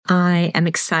I am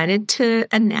excited to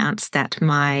announce that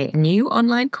my new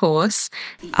online course,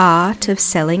 The Art of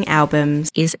Selling Albums,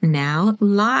 is now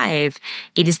live.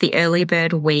 It is the early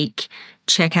bird week.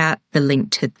 Check out the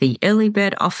link to the early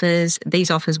bird offers.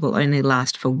 These offers will only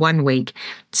last for 1 week.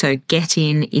 So get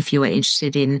in if you are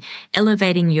interested in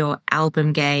elevating your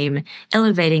album game,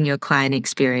 elevating your client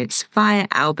experience via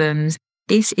albums.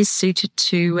 This is suited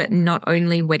to not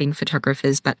only wedding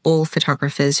photographers, but all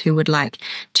photographers who would like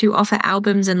to offer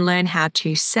albums and learn how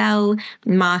to sell,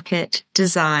 market,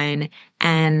 design,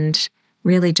 and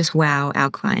really just wow our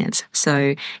clients.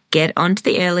 So get onto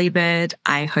the early bird.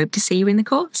 I hope to see you in the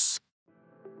course.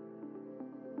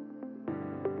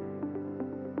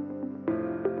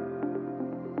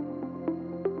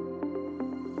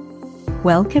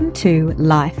 Welcome to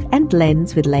Life and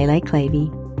Lens with Lele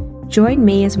Clavey. Join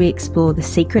me as we explore the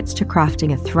secrets to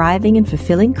crafting a thriving and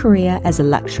fulfilling career as a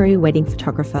luxury wedding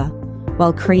photographer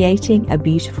while creating a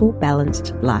beautiful,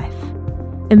 balanced life.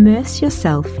 Immerse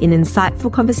yourself in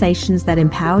insightful conversations that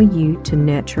empower you to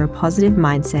nurture a positive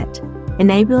mindset,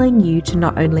 enabling you to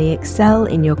not only excel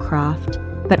in your craft,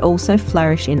 but also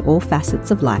flourish in all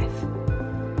facets of life.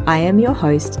 I am your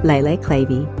host, Lele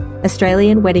Clavey,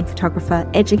 Australian wedding photographer,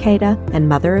 educator, and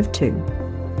mother of 2.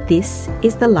 This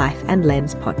is the Life and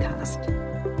Lens podcast.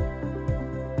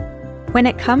 When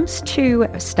it comes to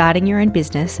starting your own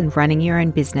business and running your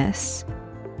own business,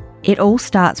 it all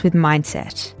starts with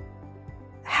mindset.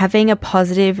 Having a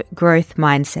positive growth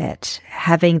mindset,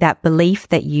 having that belief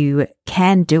that you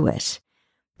can do it.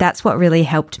 That's what really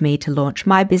helped me to launch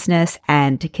my business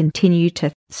and to continue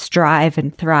to strive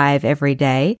and thrive every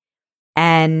day.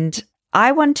 And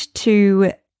I want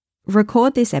to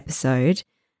record this episode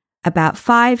about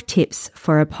 5 tips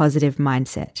for a positive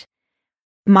mindset.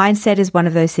 Mindset is one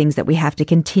of those things that we have to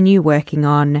continue working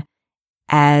on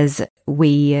as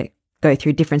we go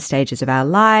through different stages of our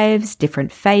lives,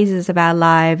 different phases of our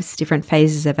lives, different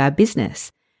phases of our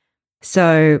business.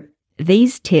 So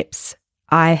these tips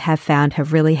I have found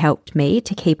have really helped me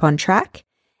to keep on track,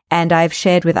 and I've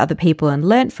shared with other people and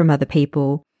learnt from other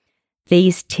people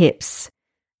these tips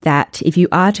that if you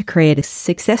are to create a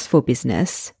successful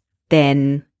business,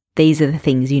 then these are the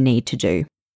things you need to do.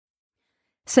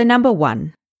 So number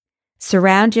 1,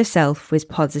 surround yourself with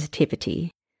positivity.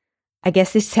 I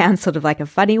guess this sounds sort of like a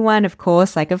funny one, of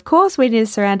course we need to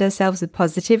surround ourselves with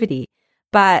positivity.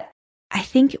 But I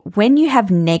think when you have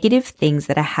negative things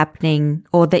that are happening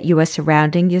or that you are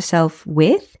surrounding yourself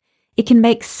with, it can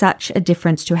make such a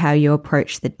difference to how you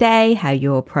approach the day, how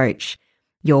you approach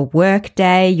your work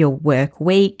day, your work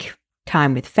week,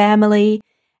 time with family,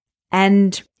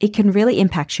 and it can really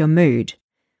impact your mood.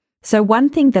 So one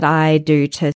thing that I do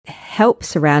to help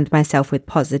surround myself with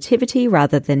positivity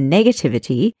rather than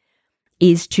negativity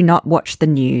is to not watch the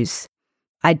news.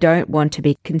 I don't want to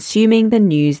be consuming the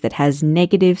news that has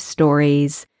negative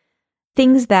stories,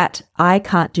 things that I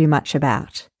can't do much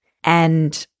about.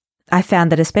 And I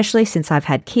found that especially since I've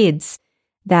had kids,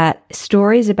 that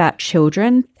stories about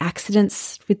children,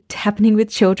 accidents happening with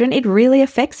children, it really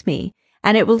affects me.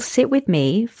 And it will sit with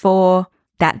me for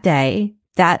that day,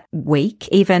 that week,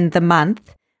 even the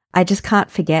month. I just can't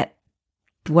forget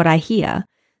what I hear.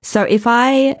 So if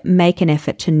I make an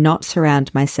effort to not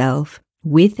surround myself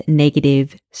with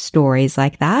negative stories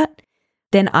like that,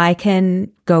 then I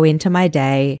can go into my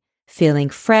day feeling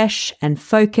fresh and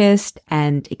focused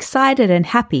and excited and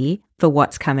happy for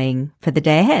what's coming for the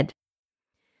day ahead.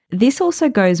 This also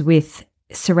goes with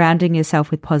surrounding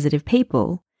yourself with positive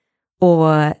people,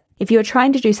 or if you're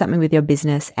trying to do something with your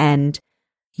business and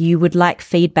you would like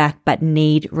feedback but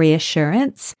need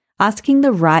reassurance, asking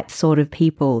the right sort of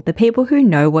people, the people who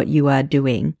know what you are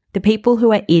doing, the people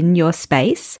who are in your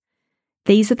space,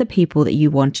 these are the people that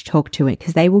you want to talk to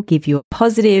because they will give you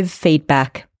positive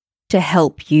feedback to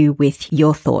help you with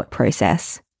your thought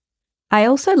process. I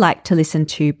also like to listen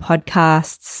to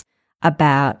podcasts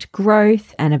about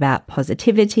growth and about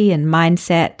positivity and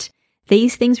mindset.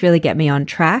 These things really get me on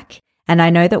track. And I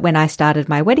know that when I started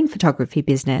my wedding photography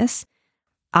business,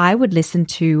 I would listen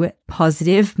to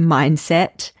positive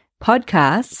mindset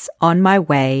podcasts on my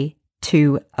way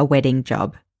to a wedding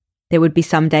job. There would be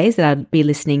some days that I'd be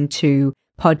listening to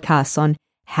podcasts on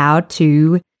how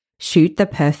to shoot the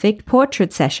perfect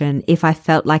portrait session if I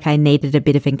felt like I needed a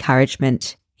bit of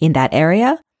encouragement in that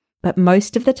area. But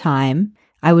most of the time,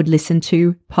 I would listen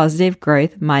to positive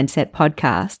growth mindset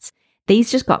podcasts.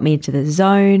 These just got me into the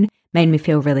zone, made me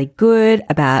feel really good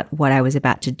about what I was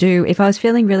about to do. If I was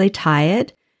feeling really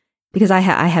tired, because I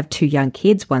have 2 young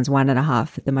kids, one's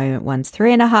 1.5 at the moment, one's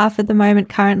 3.5 at the moment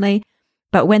currently.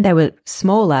 But when they were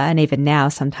smaller, and even now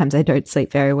sometimes I don't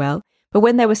sleep very well, but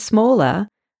when they were smaller,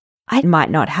 I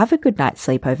might not have a good night's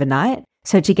sleep overnight.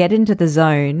 So to get into the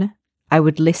zone, I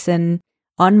would listen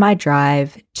on my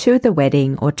drive to the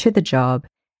wedding or to the job,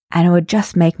 and it would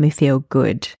just make me feel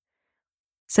good.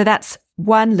 So that's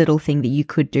one little thing that you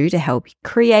could do to help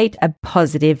create a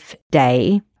positive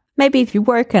day, maybe if you've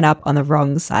woken up on the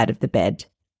wrong side of the bed.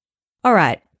 All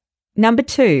right, number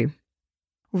 2,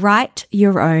 write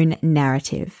your own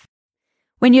narrative.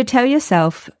 When you tell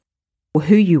yourself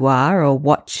who you are or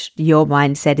what your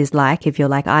mindset is like, if you're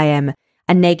like, I am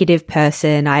a negative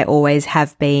person, I always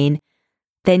have been,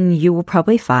 then you will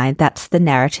probably find that's the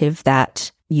narrative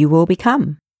that you will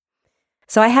become.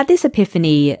 So I had this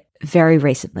epiphany very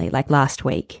recently, like last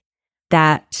week,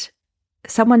 that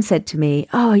someone said to me,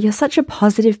 oh, you're such a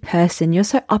positive person. You're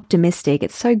so optimistic.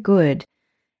 It's so good.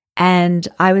 And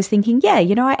I was thinking, yeah,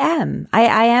 I am.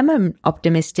 I am an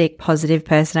optimistic, positive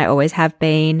person. I always have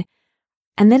been.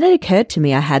 And then it occurred to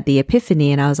me, I had the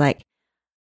epiphany and I was like,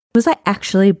 was I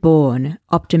actually born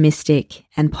optimistic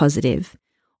and positive?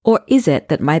 Or is it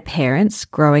that my parents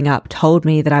growing up told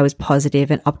me that I was positive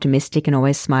and optimistic and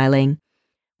always smiling?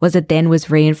 Was it then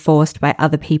was reinforced by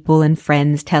other people and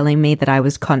friends telling me that I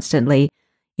was constantly,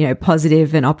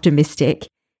 positive and optimistic?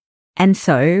 And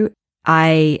so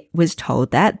I was told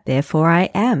that, therefore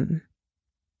I am.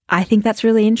 I think that's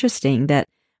really interesting that,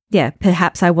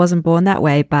 perhaps I wasn't born that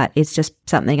way, but it's just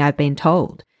something I've been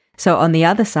told. So on the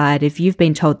other side, if you've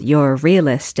been told that you're a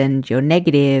realist and you're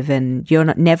negative and you're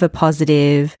never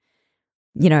positive,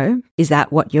 is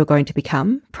that what you're going to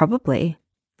become? Probably.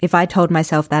 If I told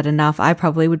myself that enough, I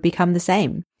probably would become the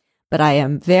same. But I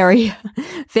am very,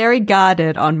 very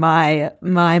guarded on my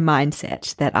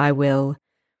mindset that I will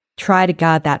try to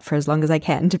guard that for as long as I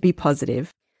can to be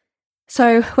positive.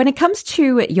 So when it comes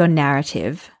to your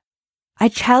narrative, I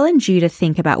challenge you to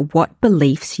think about what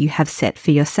beliefs you have set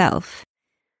for yourself.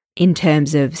 In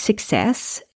terms of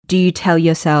success, do you tell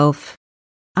yourself,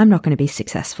 I'm not going to be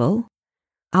successful.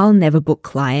 I'll never book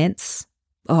clients.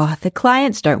 Oh, the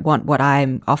clients don't want what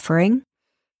I'm offering.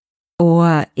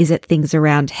 Or is it things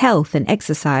around health and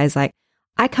exercise? Like,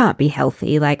 I can't be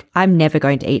healthy. Like, I'm never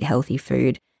going to eat healthy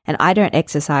food. And I don't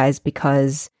exercise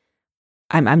because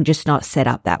I'm just not set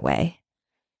up that way.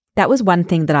 That was one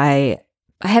thing that I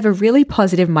have a really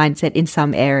positive mindset in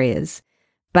some areas.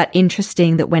 But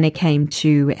interesting that when it came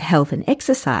to health and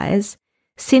exercise,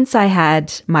 since I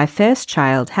had my first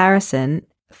child, Harrison,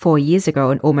 4 years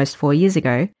ago and almost 4 years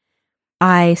ago,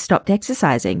 I stopped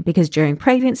exercising because during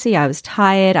pregnancy, I was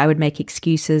tired. I would make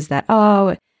excuses that,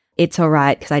 oh, it's all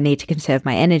right because I need to conserve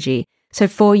my energy. So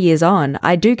 4 years on,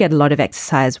 I do get a lot of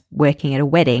exercise working at a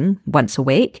wedding once a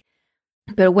week.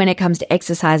 But when it comes to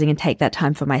exercising and take that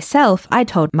time for myself, I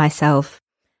told myself,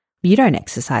 you don't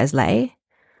exercise, Lay.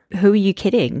 Who are you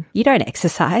kidding? You don't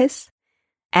exercise.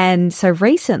 And so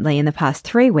recently, in the past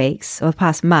 3 weeks or the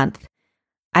past month,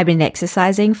 I've been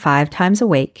exercising 5 times a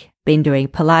week, been doing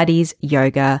Pilates,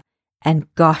 yoga,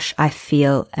 and gosh, I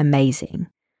feel amazing.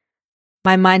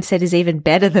 My mindset is even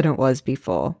better than it was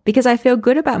before because I feel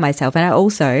good about myself. And I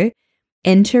also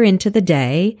enter into the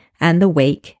day and the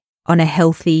week on a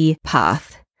healthy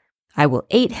path. I will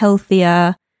eat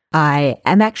healthier. I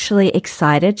am actually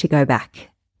excited to go back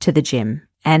to the gym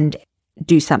and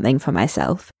do something for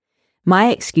myself. My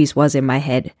excuse was in my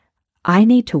head, I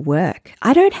need to work.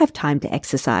 I don't have time to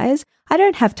exercise. I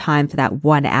don't have time for that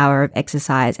 1 hour of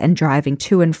exercise and driving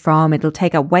to and from. It'll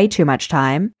take up way too much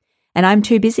time and I'm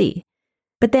too busy.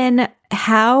 But then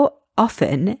how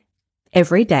often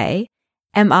every day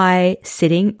am I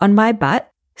sitting on my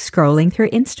butt scrolling through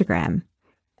Instagram?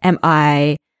 Am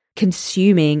I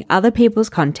consuming other people's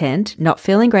content, not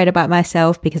feeling great about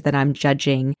myself because then I'm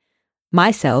judging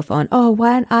myself on, oh,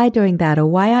 why aren't I doing that? Or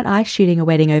why aren't I shooting a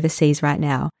wedding overseas right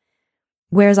now?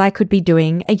 Whereas I could be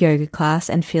doing a yoga class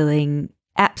and feeling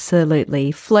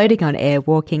absolutely floating on air,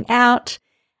 walking out,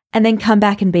 and then come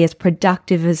back and be as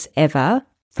productive as ever,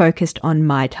 focused on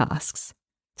my tasks.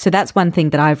 So that's one thing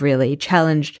that I've really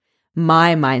challenged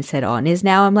my mindset on is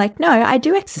now I'm like, no, I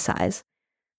do exercise.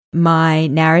 My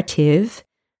narrative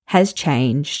has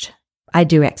changed. I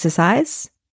do exercise.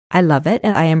 I love it.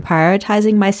 And I am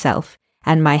prioritizing myself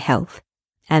and my health.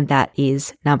 And that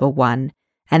is number one.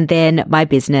 And then my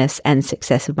business and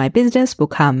success of my business will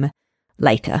come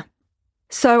later.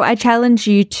 So I challenge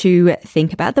you to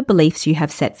think about the beliefs you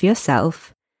have set for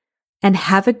yourself and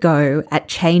have a go at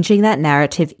changing that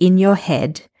narrative in your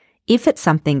head if it's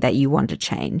something that you want to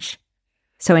change.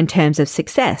 So in terms of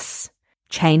success,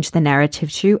 change the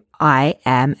narrative to I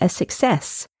am a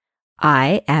success.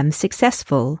 I am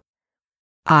successful.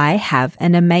 I have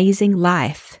an amazing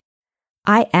life.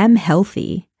 I am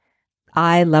healthy.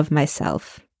 I love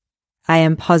myself. I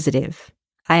am positive.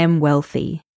 I am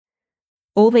wealthy.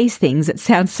 All these things, it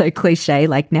sounds so cliche,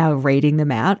 like now reading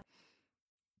them out.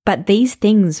 But these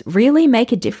things really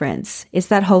make a difference. It's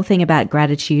that whole thing about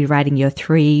gratitude, writing your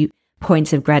 3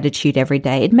 points of gratitude every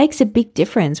day. It makes a big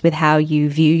difference with how you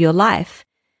view your life.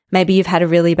 Maybe you've had a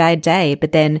really bad day,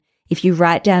 but then if you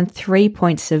write down 3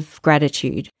 points of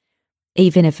gratitude,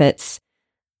 even if it's,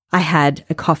 I had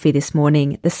a coffee this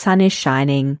morning, the sun is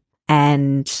shining,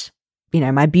 and,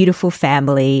 my beautiful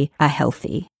family are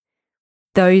healthy.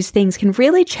 Those things can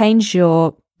really change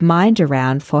your mind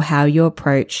around for how you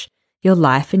approach your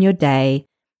life and your day,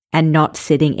 and not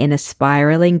sitting in a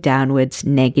spiraling downwards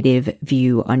negative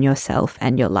view on yourself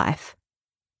and your life.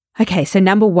 Okay, so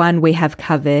number 1, we have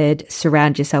covered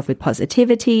surround yourself with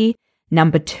positivity.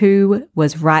 Number 2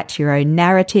 was write your own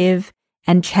narrative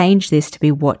and change this to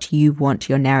be what you want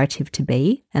your narrative to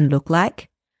be and look like.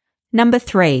 Number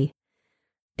 3,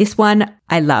 this one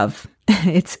I love.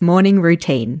 It's morning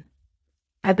routine.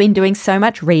 I've been doing so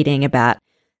much reading about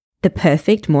the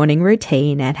perfect morning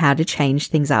routine and how to change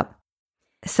things up.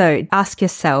 So ask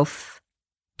yourself,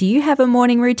 do you have a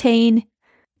morning routine?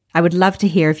 I would love to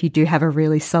hear if you do have a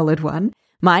really solid one.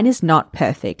 Mine is not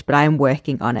perfect, but I am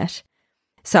working on it.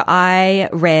 So I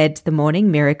read the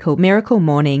Morning Miracle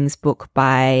Mornings book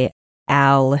by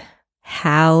Hal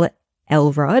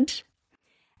Elrod,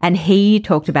 and he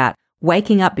talked about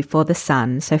waking up before the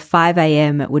sun. So 5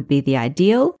 a.m. would be the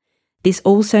ideal. This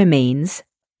also means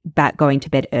about going to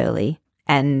bed early.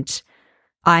 And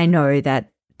I know that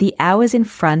the hours in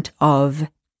front of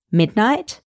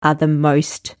midnight are the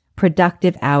most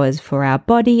productive hours for our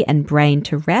body and brain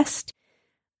to rest.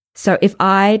 So if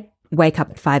I wake up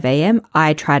at 5 a.m.,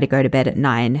 I try to go to bed at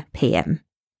 9 p.m.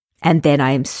 and then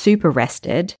I am super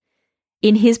rested.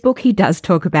 In his book, he does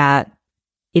talk about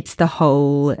it's the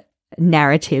whole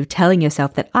narrative telling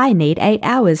yourself that I need 8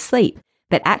 hours sleep.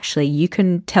 But actually, you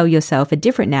can tell yourself a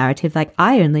different narrative like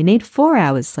I only need 4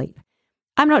 hours sleep.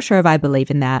 I'm not sure if I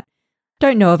believe in that.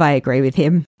 Don't know if I agree with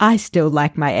him. I still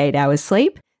like my 8 hours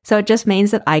sleep. So it just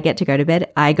means that I get to go to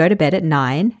bed. I go to bed at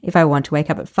 9 if I want to wake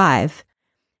up at 5.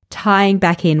 Tying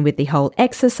back in with the whole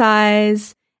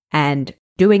exercise and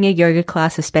doing a yoga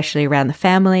class, especially around the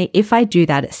family. If I do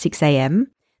that at 6 a.m.,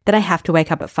 then I have to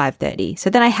wake up at 5:30. So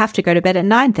then I have to go to bed at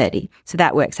 9:30. So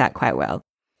that works out quite well.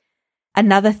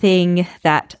 Another thing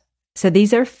so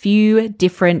these are a few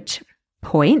different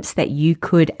points that you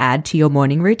could add to your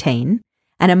morning routine.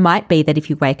 And it might be that if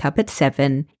you wake up at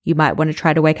 7, you might want to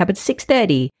try to wake up at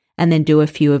 6:30 and then do a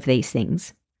few of these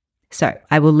things. So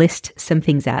I will list some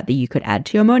things out that you could add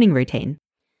to your morning routine.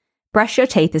 Brush your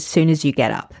teeth as soon as you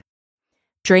get up.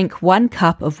 Drink 1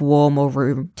 cup of warm or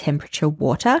room temperature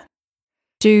water.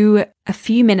 Do a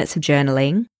few minutes of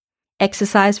journaling.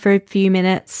 Exercise for a few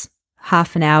minutes,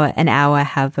 half an hour,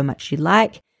 however much you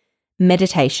like.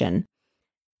 Meditation.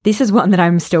 This is one that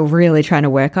I'm still really trying to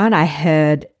work on. I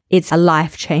heard it's a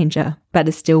life changer, but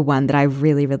it's still one that I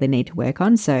really, really need to work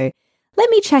on. So let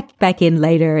me check back in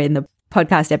later in the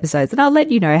podcast episodes and I'll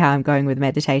let you know how I'm going with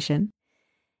meditation.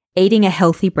 Eating a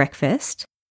healthy breakfast.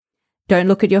 Don't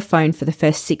look at your phone for the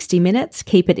first 60 minutes.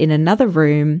 Keep it in another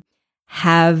room.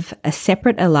 Have a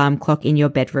separate alarm clock in your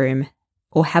bedroom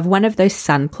or have one of those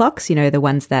sun clocks, the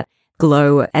ones that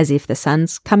glow as if the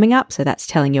sun's coming up. So that's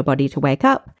telling your body to wake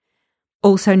up.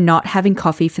 Also, not having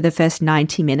coffee for the first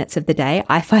 90 minutes of the day.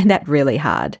 I find that really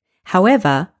hard.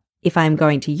 However, if I'm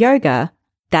going to yoga,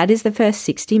 that is the first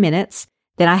 60 minutes.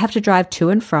 Then I have to drive to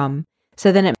and from.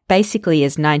 So then it basically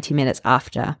is 90 minutes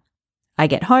after I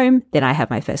get home, then I have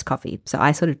my first coffee. So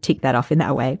I sort of tick that off in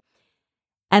that way.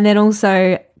 And then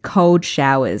also cold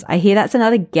showers. I hear that's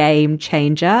another game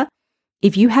changer.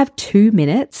 If you have 2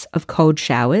 minutes of cold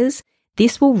showers,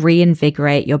 this will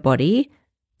reinvigorate your body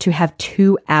to have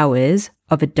 2 hours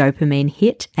of a dopamine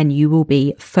hit and you will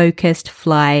be focused,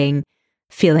 flying,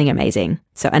 feeling amazing.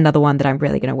 So another one that I'm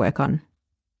really going to work on.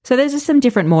 So those are some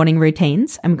different morning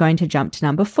routines. I'm going to jump to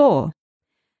number 4.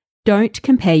 Don't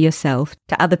compare yourself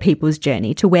to other people's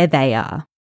journey, to where they are.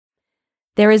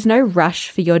 There is no rush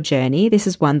for your journey. This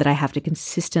is one that I have to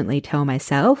consistently tell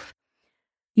myself.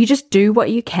 You just do what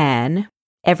you can.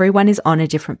 Everyone is on a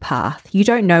different path. You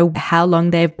don't know how long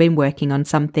they've been working on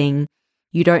something.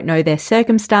 You don't know their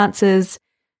circumstances.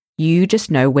 You just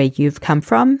know where you've come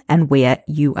from and where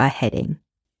you are heading.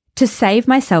 To save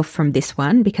myself from this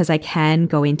one, because I can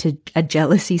go into a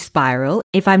jealousy spiral,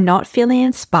 if I'm not feeling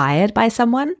inspired by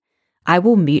someone, I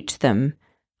will mute them.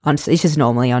 This is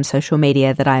normally on social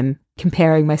media that I'm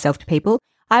comparing myself to people.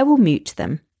 I will mute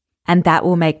them. And that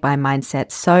will make my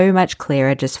mindset so much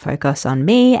clearer. Just focus on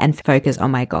me and focus on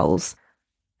my goals.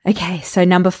 Okay, so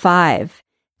number 5,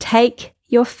 take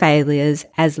your failures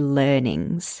as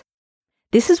learnings.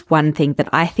 This is one thing that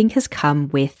I think has come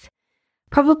with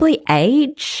probably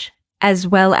age, as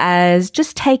well as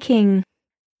just taking,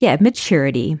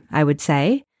 maturity, I would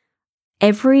say.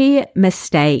 Every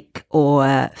mistake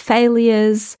or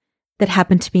failures that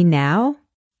happen to me now,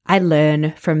 I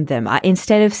learn from them.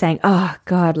 Instead of saying, oh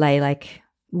God, like,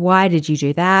 why did you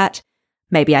do that?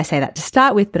 Maybe I say that to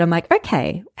start with, but I'm like,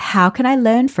 okay, how can I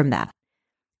learn from that?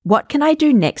 What can I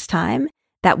do next time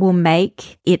that will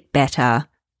make it better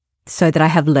so that I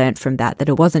have learned from that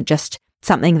it wasn't just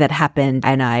something that happened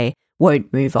and I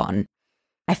won't move on.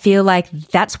 I feel like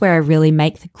that's where I really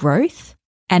make the growth,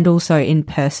 and also in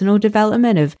personal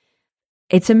development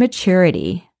it's a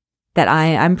maturity that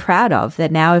I'm proud of,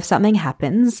 that now if something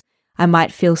happens, I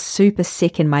might feel super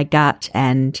sick in my gut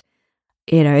and,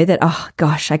 that, oh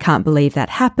gosh, I can't believe that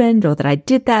happened, or that I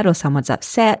did that, or someone's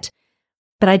upset.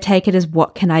 But I take it as,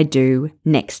 what can I do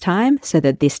next time so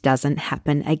that this doesn't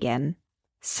happen again?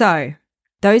 So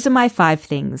those are my 5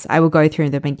 things. I will go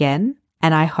through them again,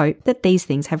 and I hope that these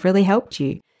things have really helped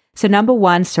you. So number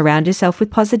 1, surround yourself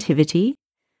with positivity.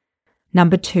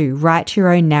 Number 2, write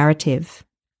your own narrative.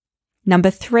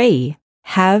 Number 3,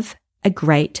 have a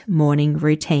great morning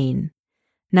routine.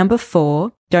 Number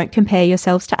 4, don't compare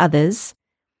yourselves to others.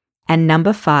 And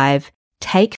number 5,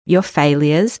 take your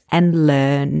failures and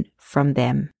learn from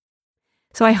them.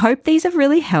 So I hope these have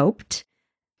really helped.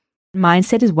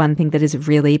 Mindset is one thing that is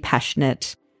really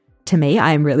passionate to me.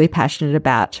 I am really passionate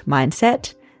about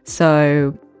mindset.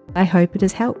 So I hope it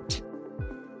has helped.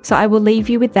 So I will leave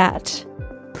you with that.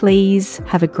 Please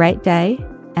have a great day,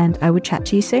 and I will chat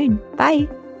to you soon. Bye.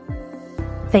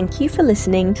 Thank you for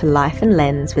listening to Life and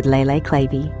Lens with Lele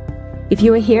Clavey. If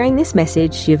you are hearing this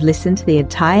message, you've listened to the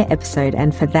entire episode,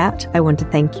 and for that, I want to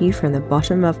thank you from the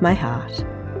bottom of my heart.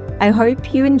 I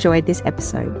hope you enjoyed this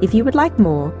episode. If you would like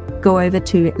more, go over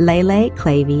to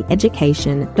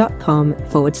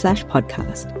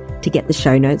leleclavyeducation.com/podcast to get the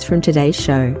show notes from today's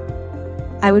show.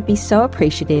 I would be so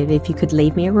appreciative if you could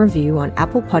leave me a review on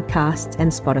Apple Podcasts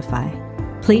and Spotify.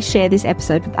 Please share this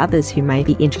episode with others who may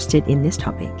be interested in this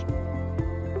topic.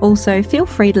 Also, feel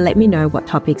free to let me know what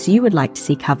topics you would like to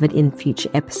see covered in future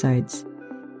episodes.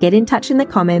 Get in touch in the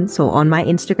comments or on my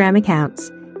Instagram accounts,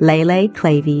 Lele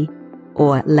Clavey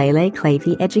or Lele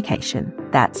Clavey Education.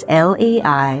 That's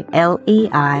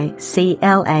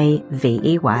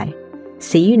LEILEICLAVEY.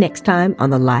 See you next time on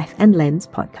the Life and Lens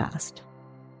podcast.